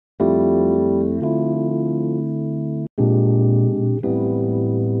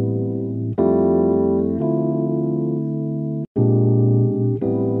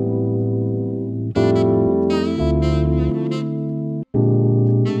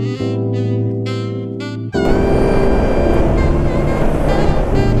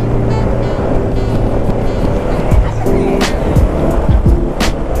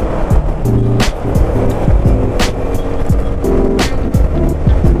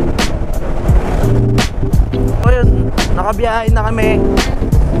nakabiyahe na kami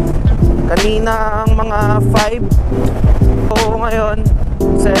kanina ang mga 5. So ngayon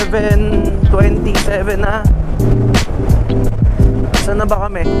 7:27 na. Saan na ba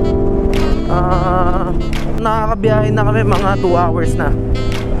kami? Nakakabiyahe na kami mga 2 hours na.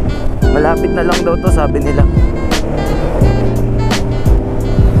 Malapit na lang daw to, sabi nila.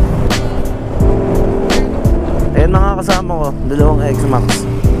 Ayan mga kasama ko, 2 Xmax.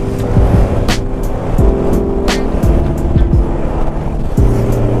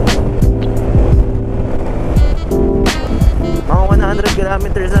 Mga 100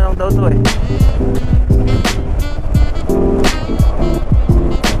 kilometers na lang daw to eh.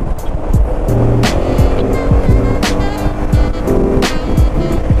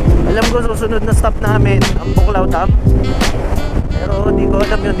 Alam ko susunod na stop namin ang Buklaw Dam. Pero di ko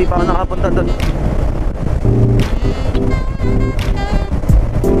alam yun, di pa ako nakapunta doon.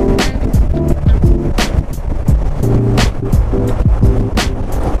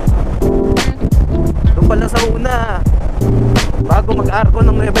 Doon pala sa una, bago mag-arko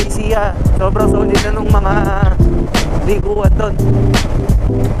ng Nueva Ecija, sobrang solid na nung mga liguan doon.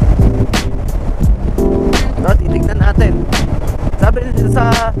 So, titignan natin. Sabi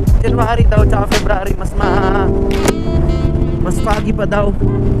sa January daw tsaka February mas foggy pa daw.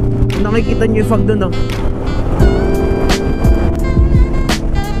 Kung nakikita nyo yung fog doon, oh.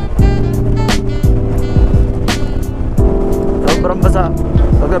 Sobrang basa.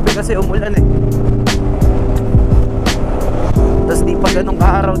 Paggabi kasi umulan eh. Tapos di pa ganun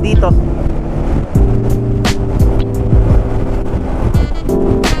kaaraw dito.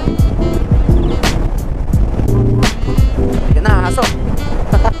 Yan na, aso.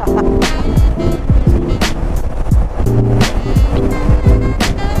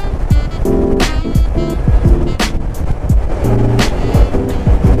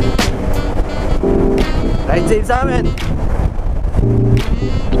 Ride safe sa amin.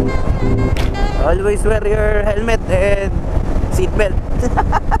 Always wear your helmet and seatbelt.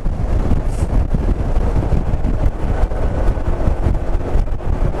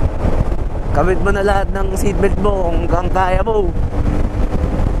 Kabit mo na lahat ng seatbelt mo kung kaya mo.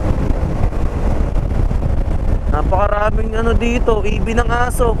 Napakaraming ano dito, ibi ng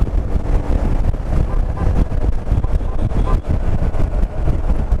aso.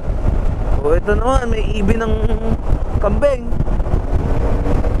 O ito naman, may ibi ng kambing.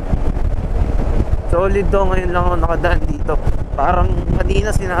 Solid to, ngayon lang ako nakadaan dito. Parang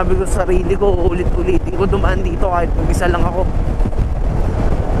kanina sinabi ko sa sarili ko, ulit-ulitin ko dumaan dito kahit mag-isa lang ako.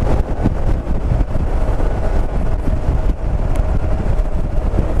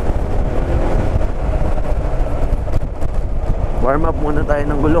 Warm up muna tayo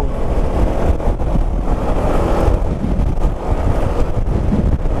ng gulong.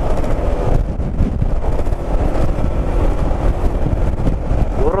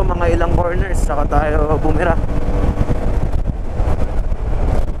 Puro mga ilang corners saka tayo bumira.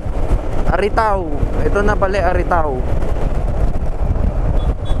 Aritao. Ito na pala Aritao.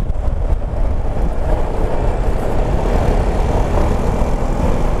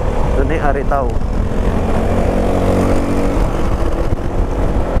 Ito na yung Aritao.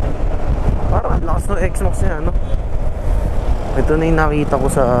 Parang ang lakas ng Xmax niya, no? Ito na yung nakita ko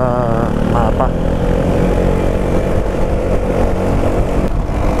sa mapa.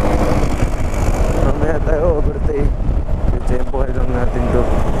 Mamaya tayo overtake. Tempo lang natin to.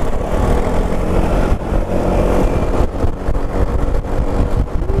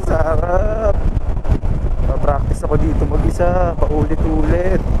 Sarap. Pa-practice ako dito mag-isa,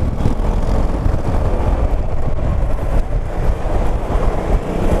 paulit-ulit.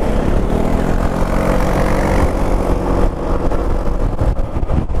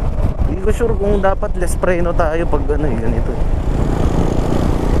 Hindi ko sure kung dapat less preno tayo pag ano eh, ganito.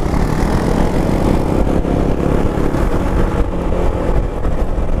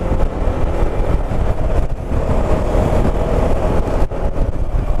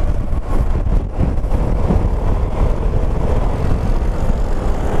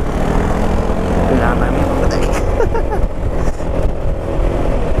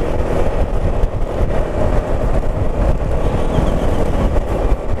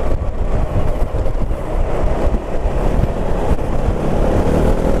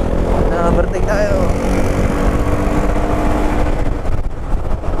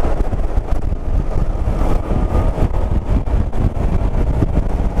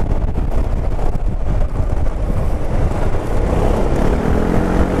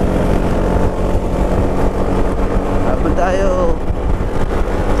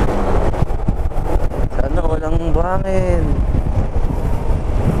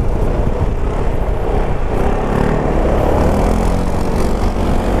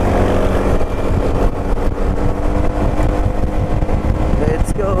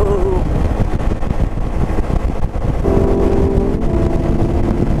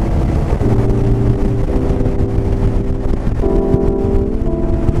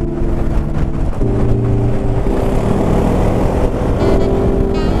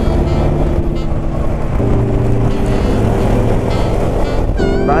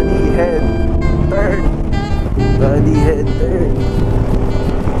 Body head turn. Body head turn.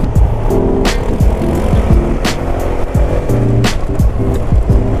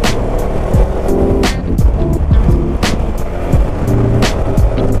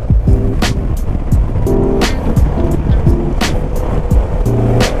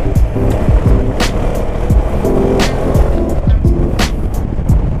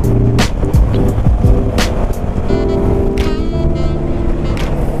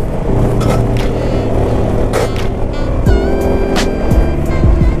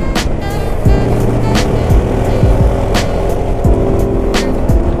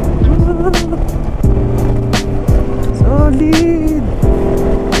 Solid.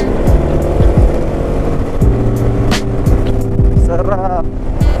 Sarap.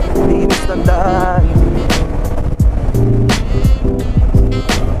 Linis ng daan.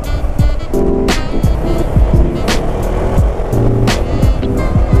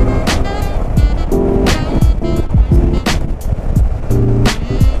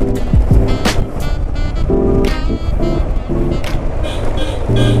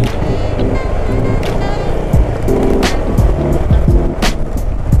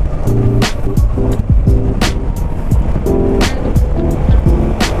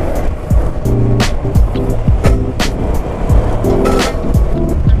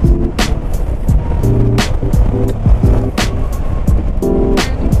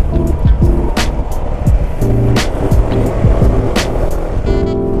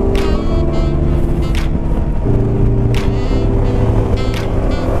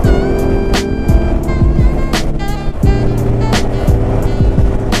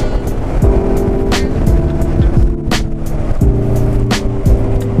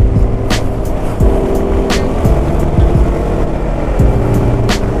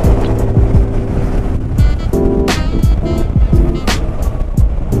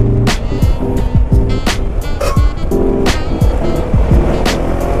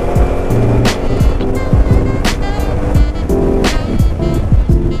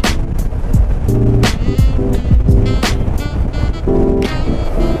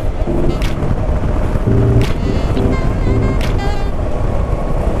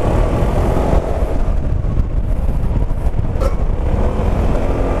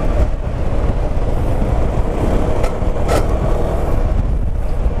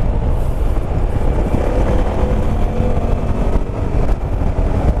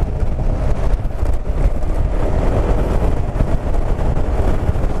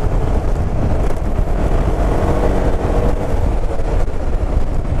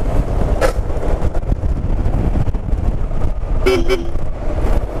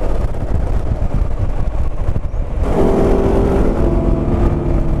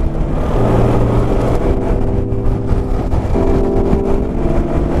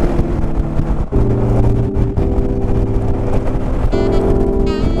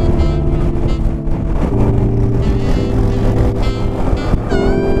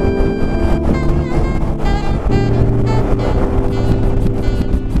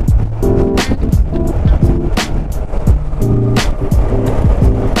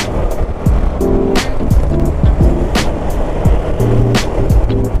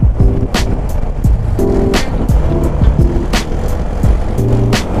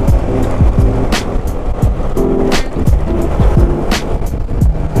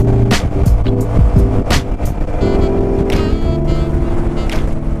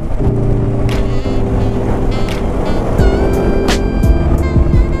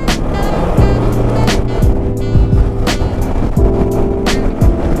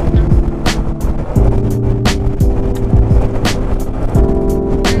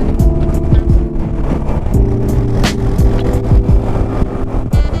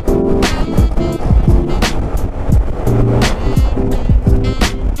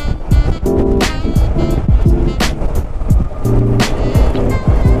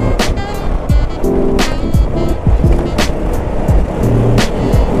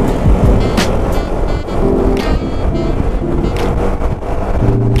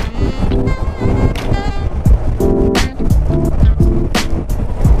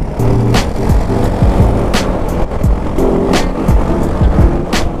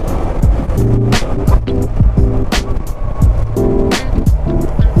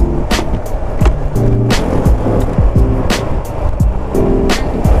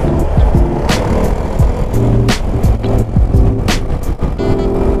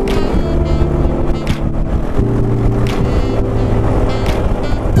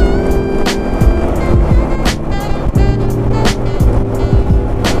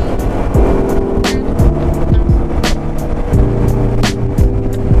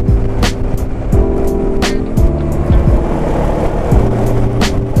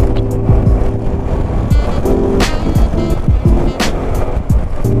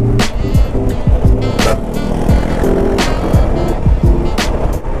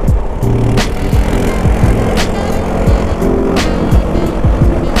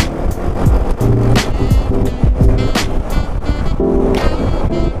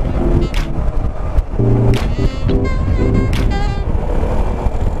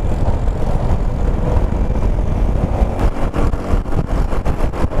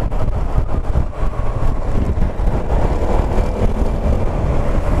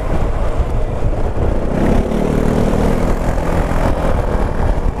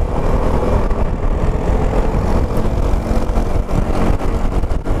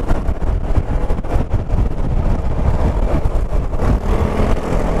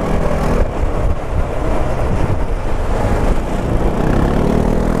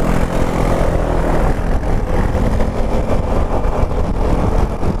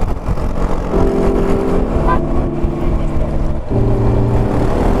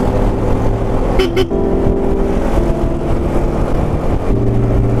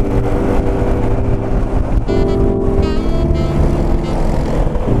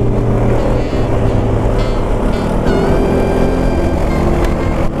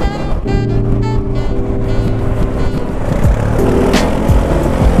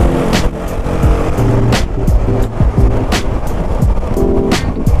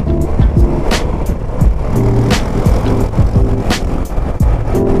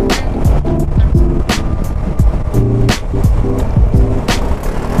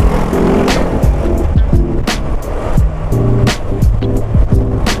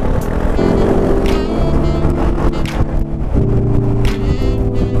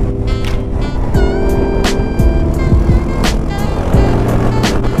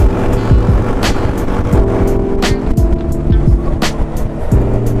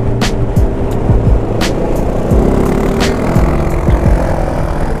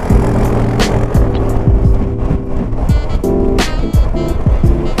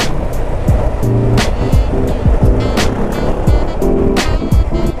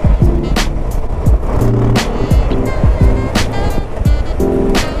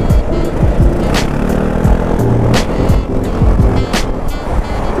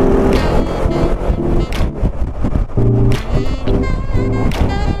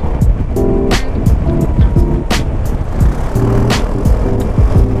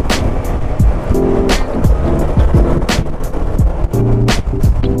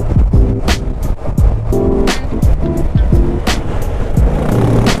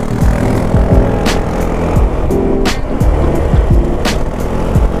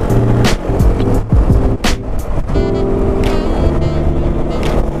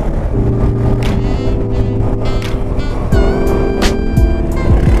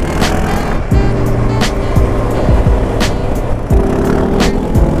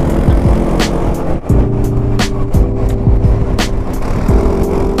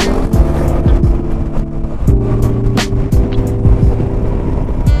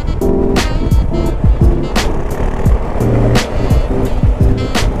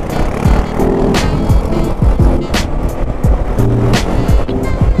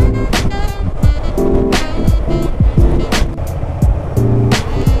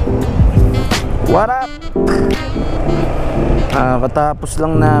 What up? Katapos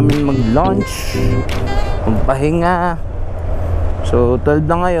lang namin mag-launch, magpahinga. So 12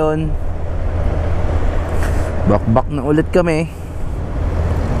 na ngayon. Back na ulit kami.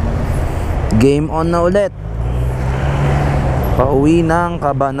 Game on na ulit. Pauwi ng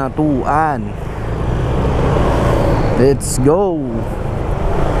Cabanatuan. Let's go.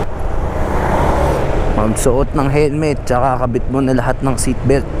 Magsuot ng helmet, tsaka kabit mo na lahat ng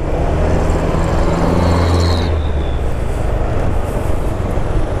seatbelt.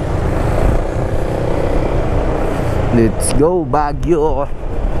 Let's go Baguio.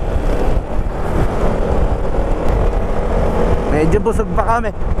 Medyo busog pa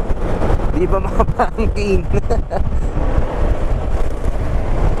kami, di pa makapangking.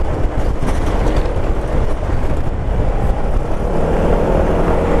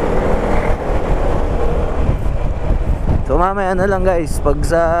 So mamaya na lang guys, pag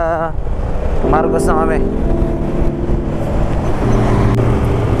sa Marcos na kami.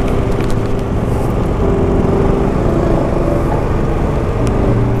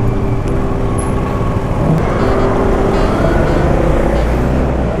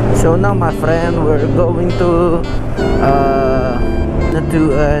 So now my friend, we're going to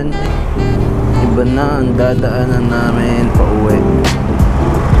Natuan. Iba na ang dadaanan namin pauwi.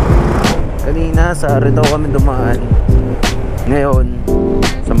 Kanina sa Aritao kami dumaan. Ngayon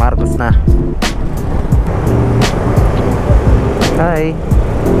sa Marcos na. Hi.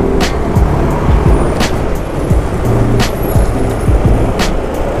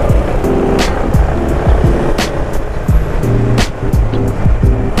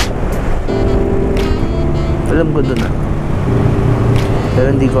 Alam ko doon ah,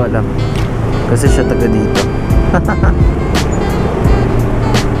 pero hindi ko alam kasi siya taga dito.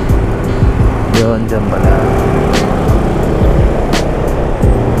 Yun, dyan pala.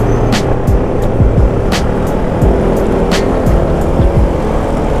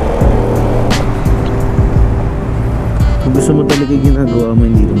 Kung gusto mo talaga ginagawa mo,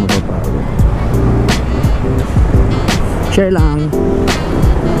 hindi ka mapapagod. Share lang.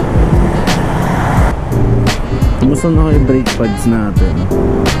 Kumusta na kayo brake pads natin?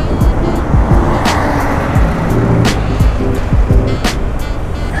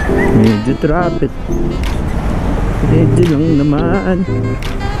 Medyo traffic. Medyo lang naman.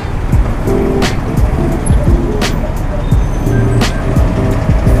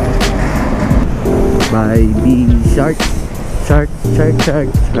 By B shark. Shark, shark, shark,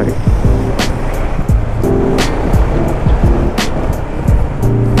 shark.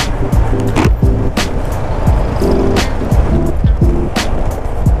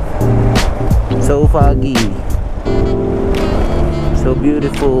 So foggy, so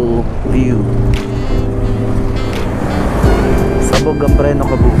beautiful view. Sabog ang preno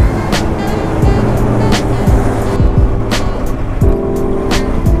kabu.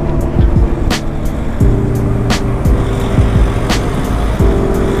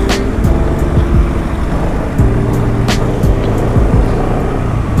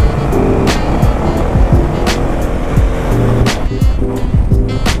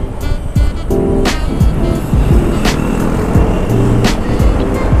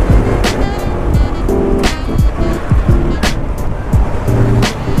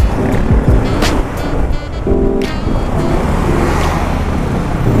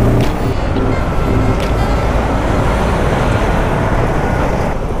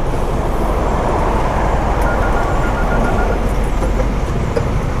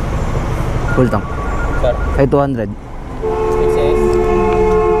 Full tank. Ay 200.